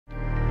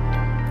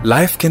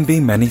Life can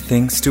be many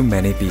things to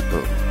many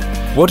people.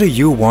 What do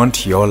you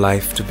want your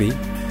life to be?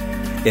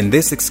 In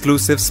this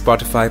exclusive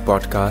Spotify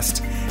podcast,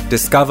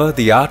 discover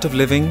the art of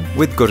living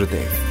with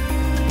Gurudev.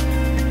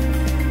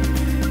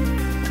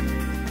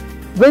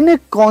 When a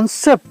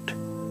concept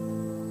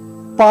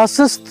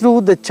passes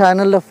through the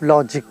channel of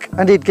logic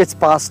and it gets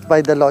passed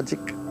by the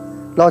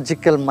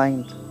logical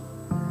mind,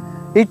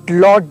 it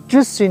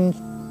lodges in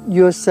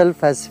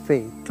yourself as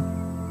faith.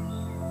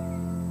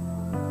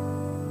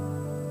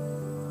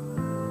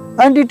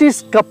 And it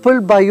is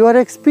coupled by your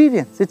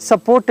experience, it's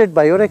supported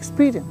by your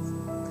experience.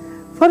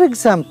 For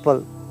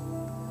example,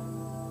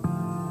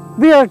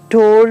 we are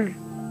told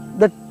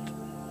that,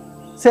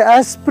 say,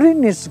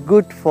 aspirin is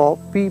good for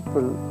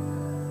people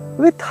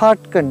with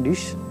heart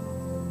condition.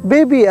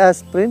 Baby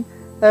aspirin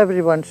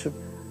everyone should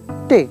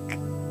take.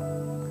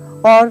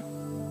 Or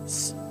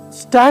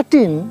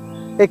statin,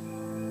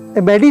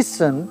 a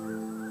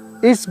medicine,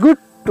 is good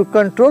to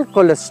control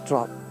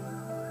cholesterol.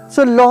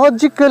 So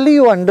logically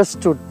you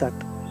understood that.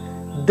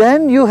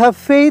 Then you have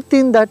faith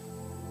in that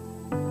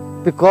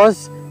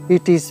because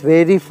it is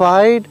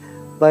verified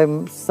by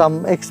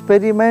some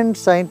experiment,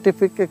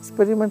 scientific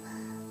experiment.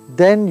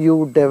 Then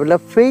you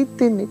develop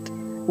faith in it.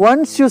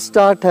 Once you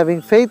start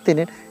having faith in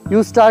it,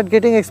 you start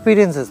getting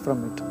experiences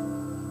from it.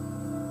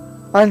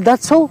 And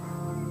that's how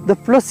the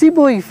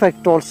placebo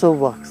effect also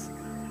works.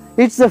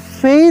 It's the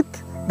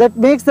faith that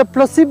makes the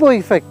placebo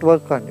effect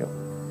work on you.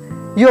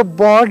 Your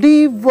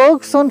body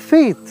works on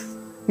faith.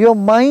 Your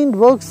mind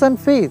works on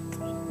faith.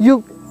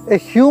 A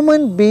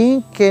human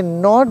being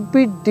cannot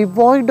be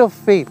devoid of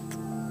faith.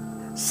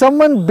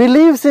 Someone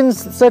believes in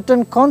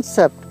certain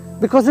concept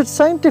because it's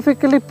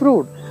scientifically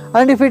proved.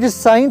 And if it is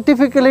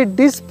scientifically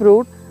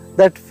disproved,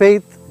 that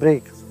faith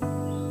breaks.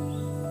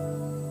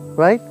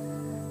 Right?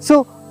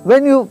 So,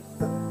 when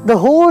the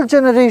whole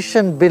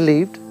generation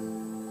believed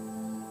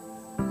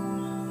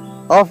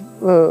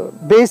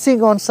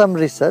basing on some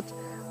research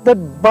that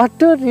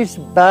butter is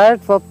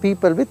bad for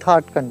people with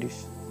heart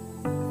condition.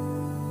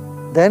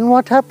 Then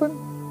what happened?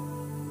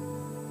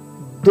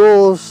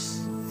 Those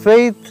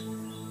faith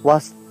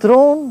was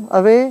thrown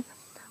away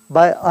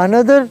by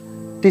another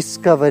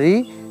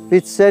discovery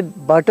which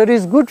said butter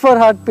is good for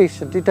heart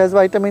patient, it has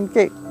vitamin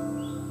K.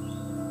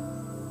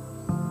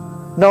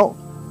 Now,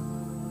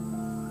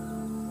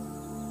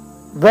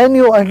 when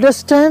you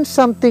understand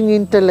something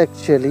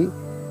intellectually,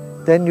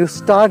 then you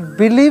start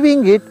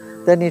believing it,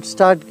 then it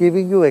starts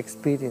giving you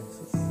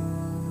experiences.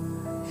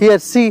 Here,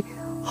 see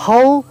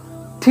how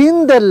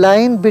thin the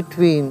line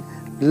between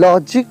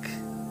logic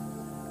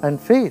and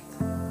faith.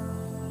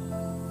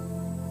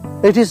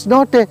 It is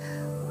not a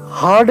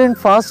hard and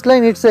fast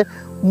line, it's a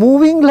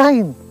moving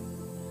line.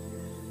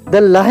 The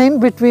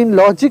line between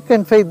logic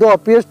and faith, though,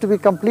 appears to be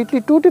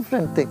completely two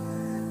different things.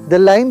 The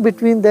line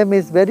between them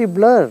is very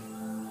blurred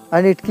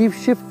and it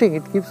keeps shifting,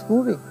 it keeps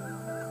moving.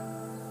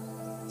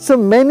 So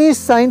many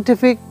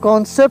scientific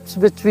concepts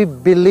which we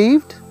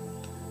believed,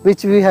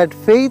 which we had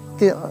faith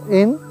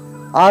in,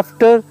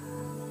 after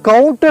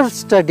counter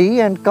study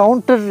and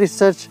counter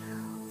research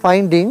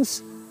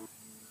findings,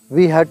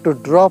 we had to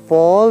drop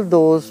all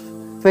those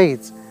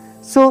faiths.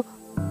 So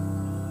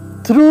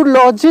through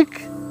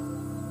logic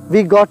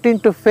we got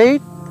into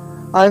faith,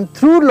 and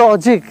through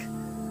logic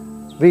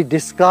we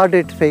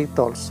discarded faith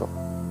also.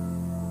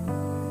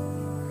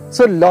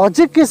 So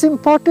logic is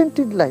important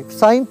in life.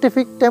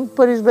 Scientific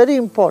temper is very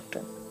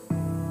important.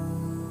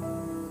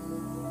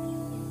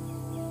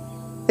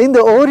 In the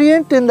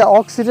Orient and the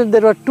Occident,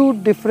 there were two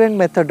different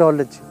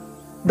methodologies.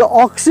 The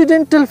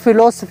Occidental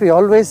philosophy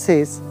always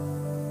says,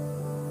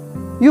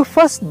 you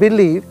first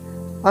believe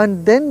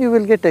and then you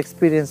will get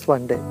experience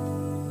one day.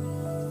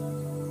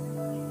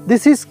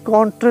 This is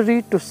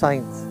contrary to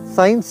science.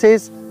 Science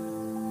says,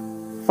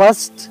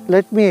 first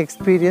let me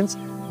experience,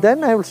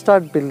 then I will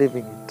start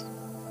believing it.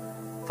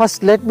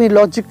 First let me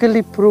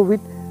logically prove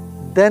it,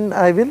 then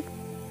I will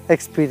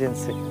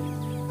experience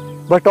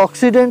it. But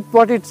Occident,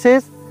 what it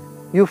says,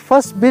 you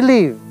first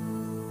believe,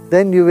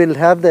 then you will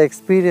have the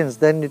experience,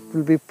 then it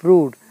will be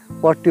proved.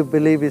 What you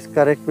believe is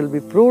correct will be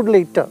proved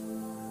later.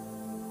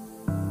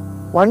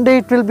 One day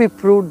it will be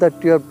proved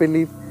that your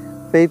belief,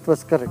 faith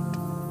was correct.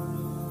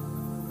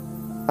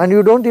 And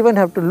you don't even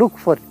have to look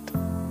for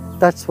it.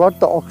 That's what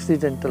the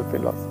Occidental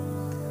philosophy.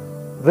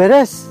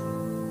 Whereas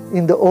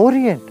in the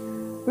Orient,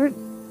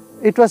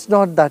 it was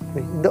not that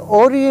way. In the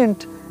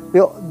Orient,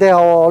 they have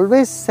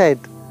always said,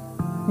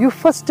 you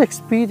first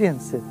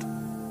experience it.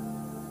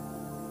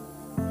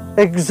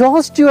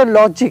 Exhaust your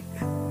logic.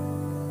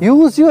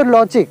 Use your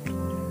logic.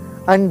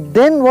 And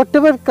then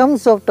whatever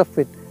comes out of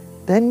it,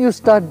 then you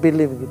start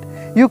believing it.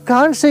 You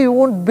can't say you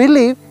won't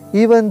believe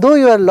even though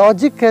your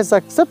logic has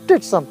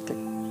accepted something.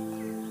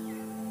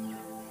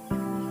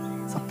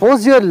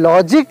 Suppose your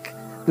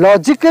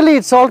logically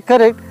it's all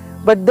correct,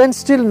 but then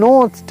still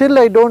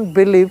I don't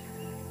believe.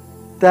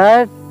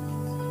 That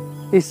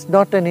is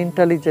not an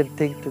intelligent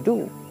thing to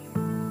do.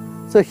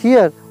 So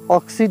here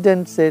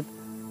Occident said,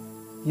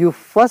 you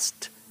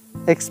first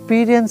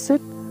experience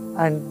it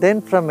and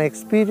then from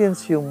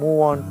experience you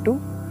move on to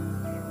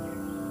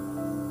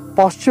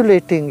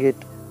postulating it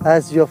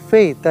as your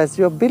faith, as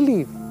your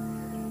belief.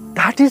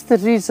 That is the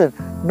reason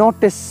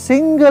not a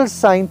single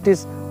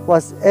scientist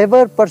was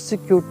ever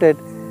persecuted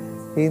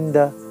in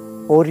the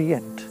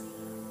Orient,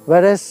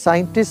 whereas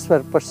scientists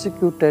were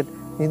persecuted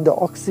in the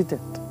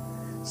Occident.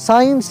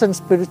 Science and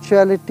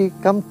spirituality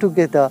come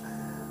together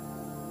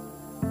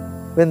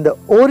when the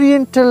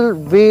Oriental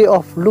way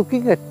of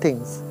looking at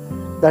things,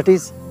 that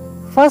is,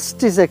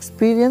 first is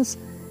experience,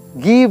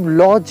 give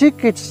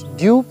logic its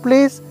due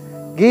place,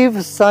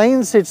 give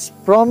science its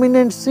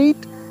prominent seat,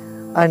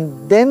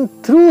 and then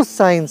through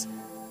science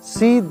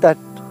see that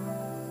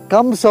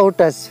comes out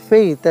as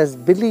faith, as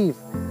belief,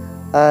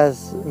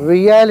 as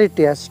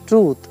reality, as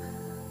truth,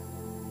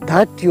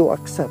 that you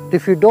accept.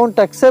 If you don't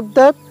accept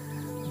that,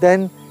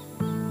 then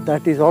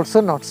that is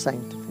also not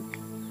scientific.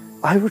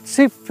 I would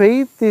say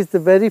faith is the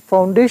very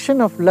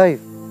foundation of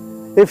life.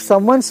 If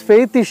someone's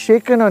faith is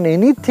shaken on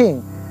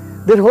anything,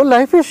 their whole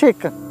life is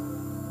shaken.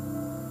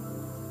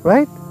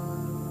 Right?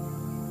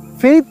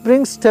 Faith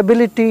brings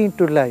stability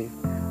into life.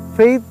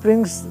 Faith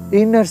brings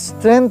inner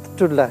strength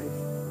to life.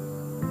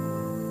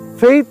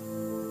 Faith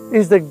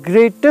is the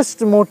greatest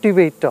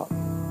motivator.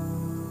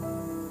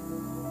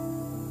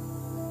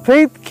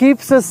 Faith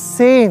keeps us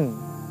sane.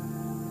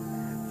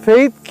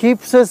 Faith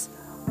keeps us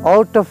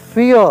out of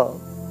fear,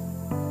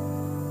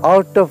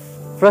 out of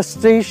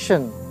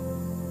frustration.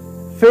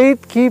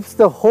 Faith keeps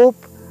the hope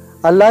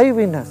alive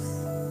in us.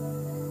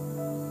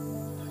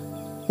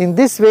 In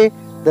this way,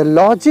 the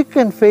logic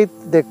and faith,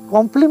 they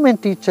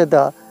complement each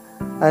other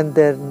and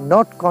they're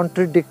not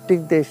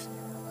contradicting this,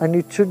 and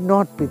it should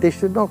not be. They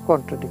should not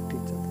contradict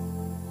each other.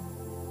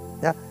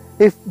 Yeah?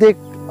 If they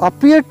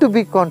appear to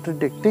be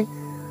contradicting,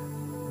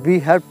 we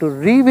have to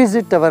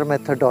revisit our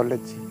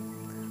methodology,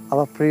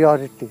 our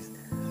priorities,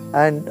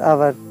 and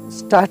our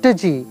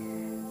strategy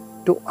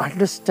to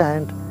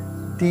understand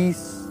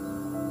these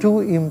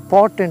two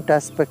important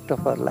aspects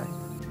of our life.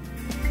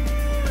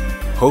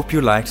 Hope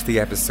you liked the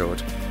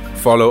episode.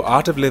 Follow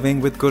Art of Living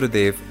with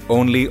Gurudev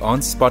only on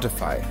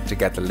Spotify to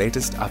get the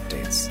latest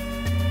updates.